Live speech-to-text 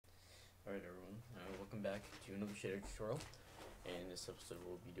Welcome back to another shader tutorial, and in this episode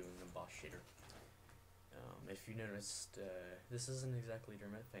we'll be doing Emboss Shader. If you noticed, this isn't exactly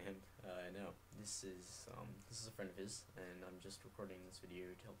Dermot fan. No, this is a friend of his, and I'm just recording this video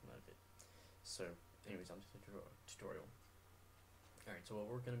to help him out a bit. So, anyways, on to the tutorial. Alright, so what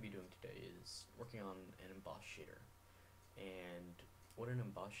we're going to be doing today is working on an Emboss Shader. And what an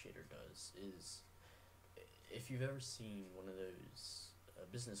Emboss Shader does is, if you've ever seen one of those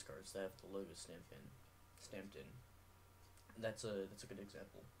business cards that have the logo stamped in, that's a good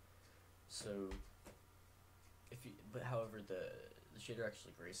example. So however the shader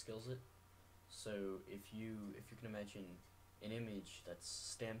actually grayscales it. So if you can imagine an image that's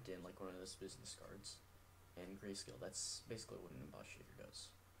stamped in like one of those business cards and grayscale, that's basically what an Emboss Shader does.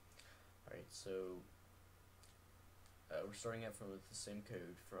 Alright, so we're starting out with the same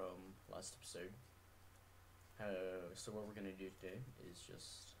code from last episode. So what we're going to do today is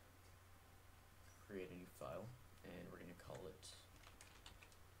just create a new file, and we're going to call it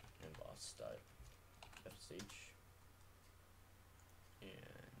emboss.fsh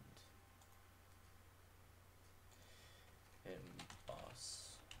and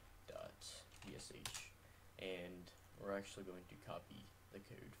emboss.bsh, and we're actually going to copy the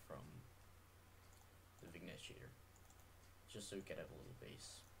code from the vignette shader just so we can have a little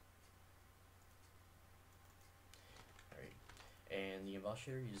base. Alright, and the Emboss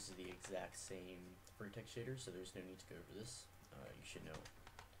Shader uses the exact same vertex shader, so there's no need to go over this. You should know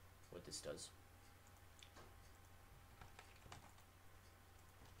what this does.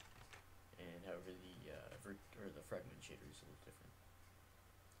 And however, the fragment shader is a little different.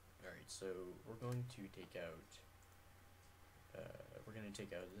 Alright, so we're going to take out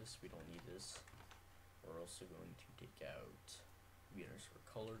this. We don't need this. We're also going to take out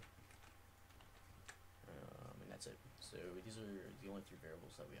color. And that's it. So these are the only three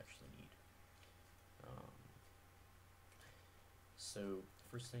variables that we actually need. So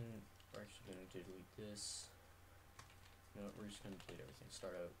first thing, we're actually going to delete this. No, we're just going to delete everything.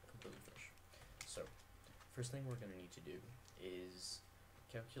 Start out completely fresh. So first thing we're going to need to do is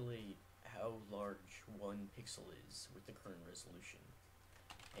calculate how large one pixel is with the current resolution.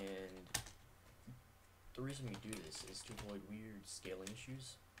 And the reason we do this is to avoid weird scaling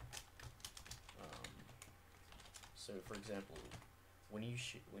issues. So, for example, when you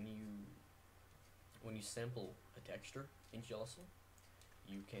sample a texture in GLSL,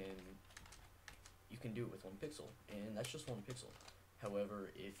 you can do it with 1 pixel, and that's just 1 pixel.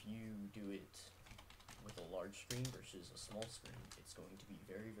 However, if you do it with a large screen versus a small screen, it's going to be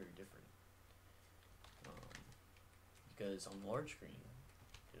very, very different. Because on large screen,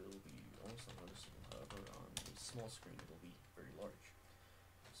 it'll be almost unnoticeable. However, on a small screen, it'll be very large.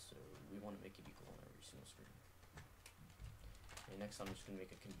 So we want to make it equal on every single screen. And next, I'm just going to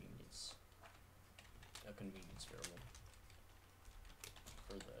make a convenience variable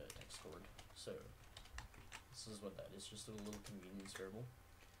for the text cord. So this is what that is, just a little convenience variable.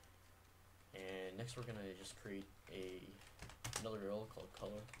 And next, we're going to just create another variable called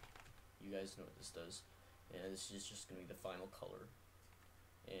color. You guys know what this does. And this is just going to be the final color.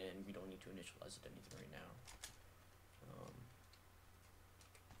 And we don't need to initialize it to anything right now.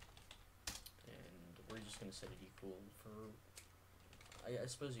 And we're just going to set it equal for... I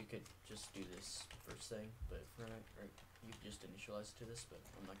suppose you could just do this first thing, but for now, you could just initialize it to this, but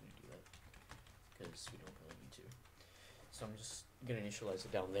I'm not going to do that because we don't really need to. So I'm just going to initialize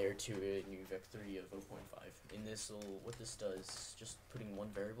it down there to a new vec3 of 0.5. And what this does is just putting one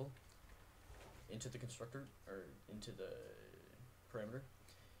variable into the constructor, or into the parameter.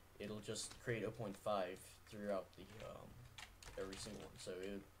 It'll just create 0.5 throughout the every single one. So it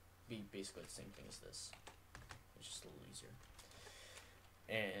would be basically the same thing as this. It's just a little easier.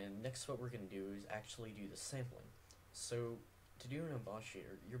 And next, what we're going to do is actually do the sampling. So to do an Emboss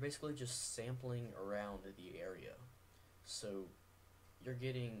Shader, you're basically just sampling around the area. So you're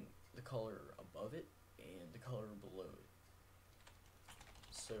getting the color above it and the color below it.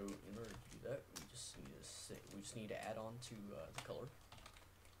 So in order to do that, we just need to add on to the color,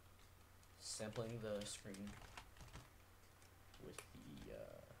 sampling the screen with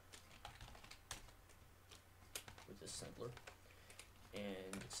the sampler,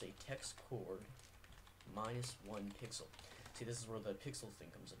 and say text cord minus 1 pixel. See, this is where the pixel thing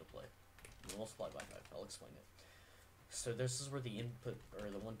comes into play. You multiply by 5. I'll explain it. So this is where the input, or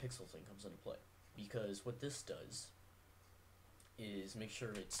the 1 pixel thing, comes into play, because what this does is make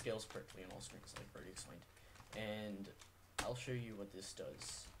sure it scales correctly on all screens, like I already explained. And I'll show you what this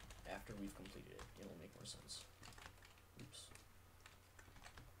does after we've completed it. It'll make more sense. Oops.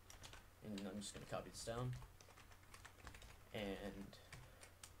 And I'm just going to copy this down and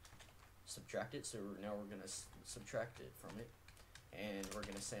subtract it. So now we're gonna subtract it from it, and we're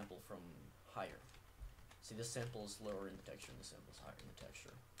gonna sample from higher. See, this sample is lower in the texture, and the sample is higher in the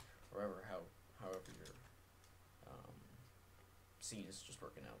texture. However your scene is just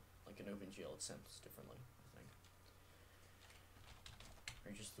working out. Like in OpenGL, it samples differently, I think,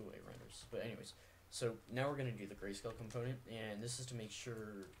 or just the way it renders. But anyways, so now we're gonna do the grayscale component, and this is to make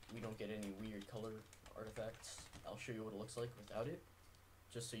sure we don't get any weird color artifacts. I'll show you what it looks like without it,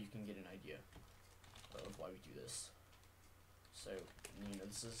 just so you can get an idea of why we do this. So, you know,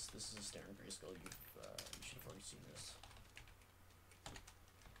 this is a standard grayscale. You should have already seen this.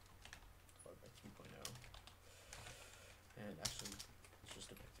 By 3.0, and actually, it's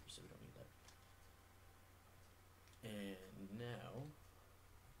just a vector, so we don't need that. And now,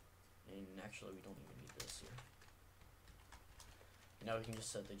 actually, we don't even need this here. Now we can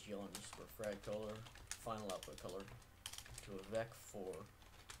just set the GL_frag color, final output color, to a vec4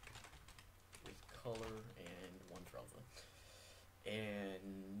 with color and 1 for alpha.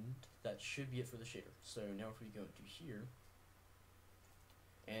 And that should be it for the shader. So now if we go into here,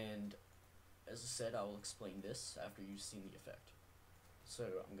 and as I said, I will explain this after you've seen the effect. So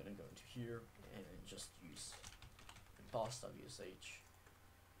I'm going to go into here and just use emboss.wsh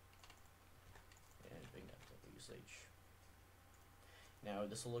and big.wsh. Now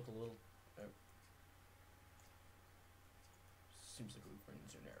this will look a little, seems like we're running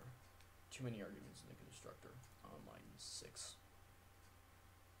into an error. Too many arguments in the constructor on line 6.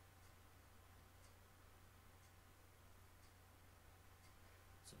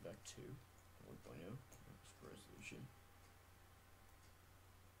 It's a vec2, 1.0, resolution.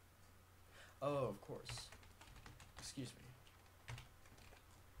 Oh, of course. Excuse me.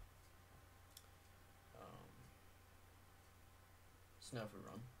 So now if we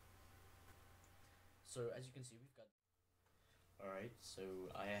run. So as you can see, we've got. Alright, so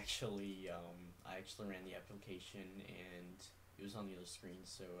I actually ran the application, and it was on the other screen,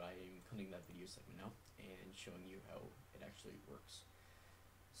 so I am cutting that video segment out and showing you how it actually works.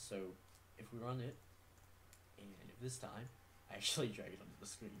 So if we run it, and if this time I actually drag it onto the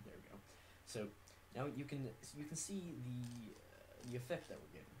screen, there we go. So now you can see the effect that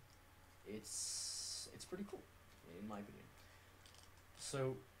we're getting. It's pretty cool, in my opinion.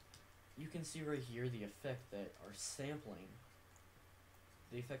 So you can see right here the effect that our sampling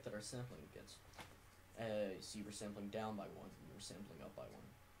gets. See, we're sampling down by 1, and we're sampling up by 1.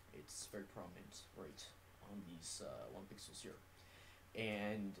 It's very prominent right on these 1 pixels here.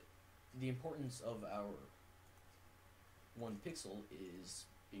 And the importance of our 1 pixel is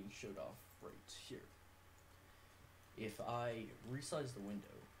being showed off right here. If I resize the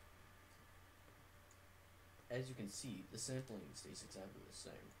window, as you can see, the sampling stays exactly the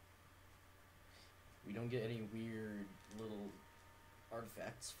same. We don't get any weird little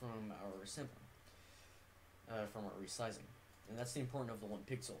artifacts from our sampling, from our resizing, and that's the importance of the 1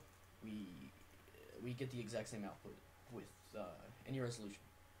 pixel. We get the exact same output with any resolution,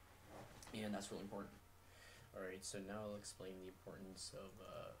 and that's really important. Alright, so now I'll explain the importance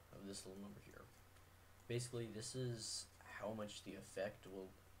of this little number here. Basically, this is how much the effect will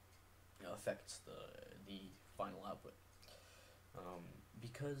affect the final output.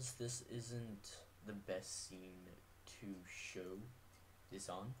 Because this isn't the best scene to show this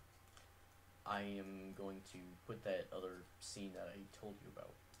on, I am going to put that other scene that I told you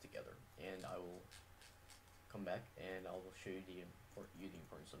about together, and I will come back and I will show you the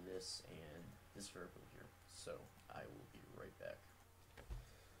importance of this and this variable here. So I will be right back.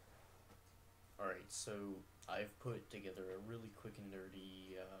 Alright, so I've put together a really quick and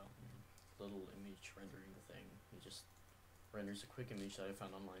dirty little image rendering thing. It just renders a quick image that I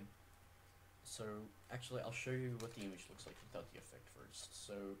found online. So actually, I'll show you what the image looks like without the effect first.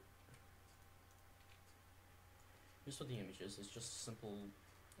 So here's what the image is. It's just a simple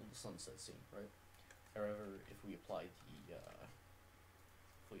little sunset scene, right? However, if we apply the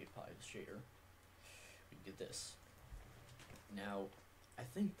shader, we get this. Now, I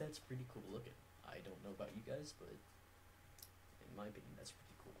think that's pretty cool looking. I don't know about you guys, but in my opinion, that's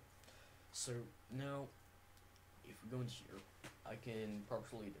pretty cool. So now, if we go into here, I can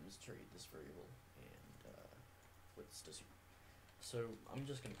properly demonstrate this variable and what this does here. So I'm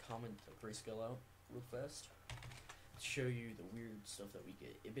just going to comment the grayscale out real fast to show you the weird stuff that we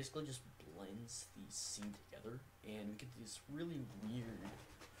get. It basically just blends the scene together, and we get these really weird,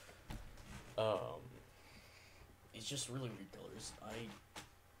 it's just really weird colors.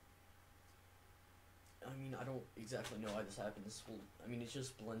 I mean, I don't exactly know why this happens. I mean, it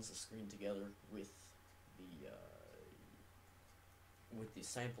just blends the screen together with the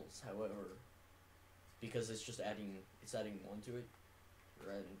samples. However, because it's adding 1 to it,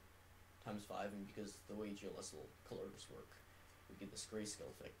 we're adding times 5, and because the way GLSL colors work, we get this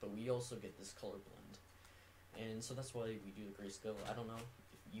grayscale effect, but we also get this color blend. And so that's why we do the grayscale. I don't know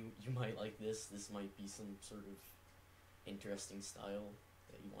if you might like this. This might be some sort of interesting style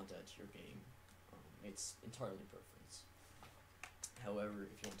that you want to add to your game. It's entirely preference. However,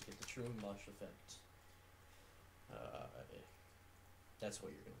 if you want to get the true Emboss effect, that's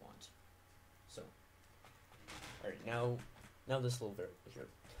what you're gonna want. So, alright, now this little variable here.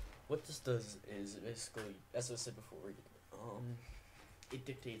 What this does is basically, as I said before, it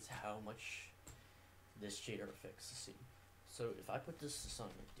dictates how much this shader affects the scene. So if I put this to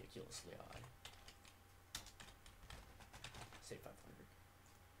something ridiculously high, say 500,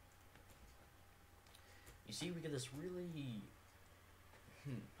 you see we get this really,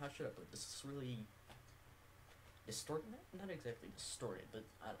 how should I put this? This really distorted, not exactly distorted, but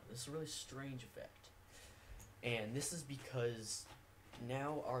I don't know, this really strange effect. And this is because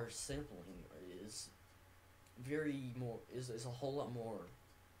now our sampling is is a whole lot more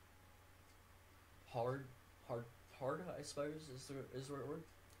hard, I suppose is the right word,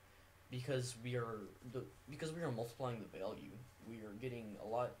 because we are multiplying the value. We are getting a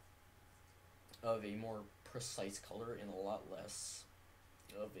lot of a more precise color and a lot less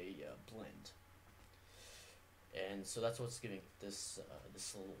of a blend, and so that's what's giving this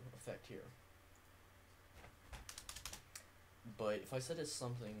this little effect here. But if I set it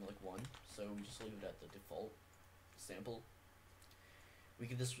something like 1, so we just leave it at the default sample, we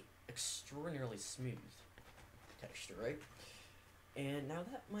get this extraordinarily smooth texture, right? And now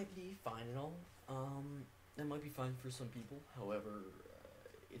that might be fine and all. That might be fine for some people. However,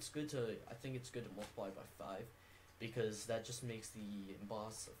 it's good to, I think it's good to multiply by 5, because that just makes the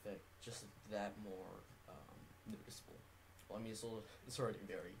emboss effect just that more noticeable. Well, I mean, it's already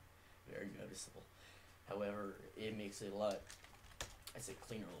very, very noticeable. However, it makes it a lot, I'd say,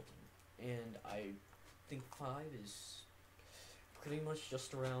 cleaner looking. And I think 5 is pretty much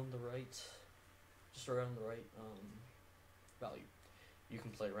just around the right value. You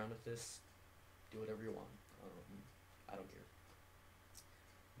can play around with this, do whatever you want. I don't care.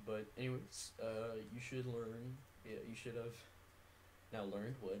 But anyways, you should learn. Yeah, you should have now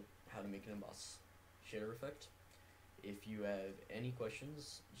learned how to make an emboss shader effect. If you have any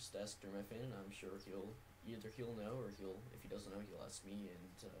questions, just ask Dermafan. I'm sure he'll know, or if he doesn't know, he'll ask me,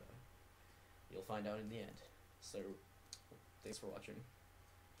 and you'll find out in the end. So, thanks for watching,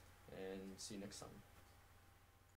 and see you next time.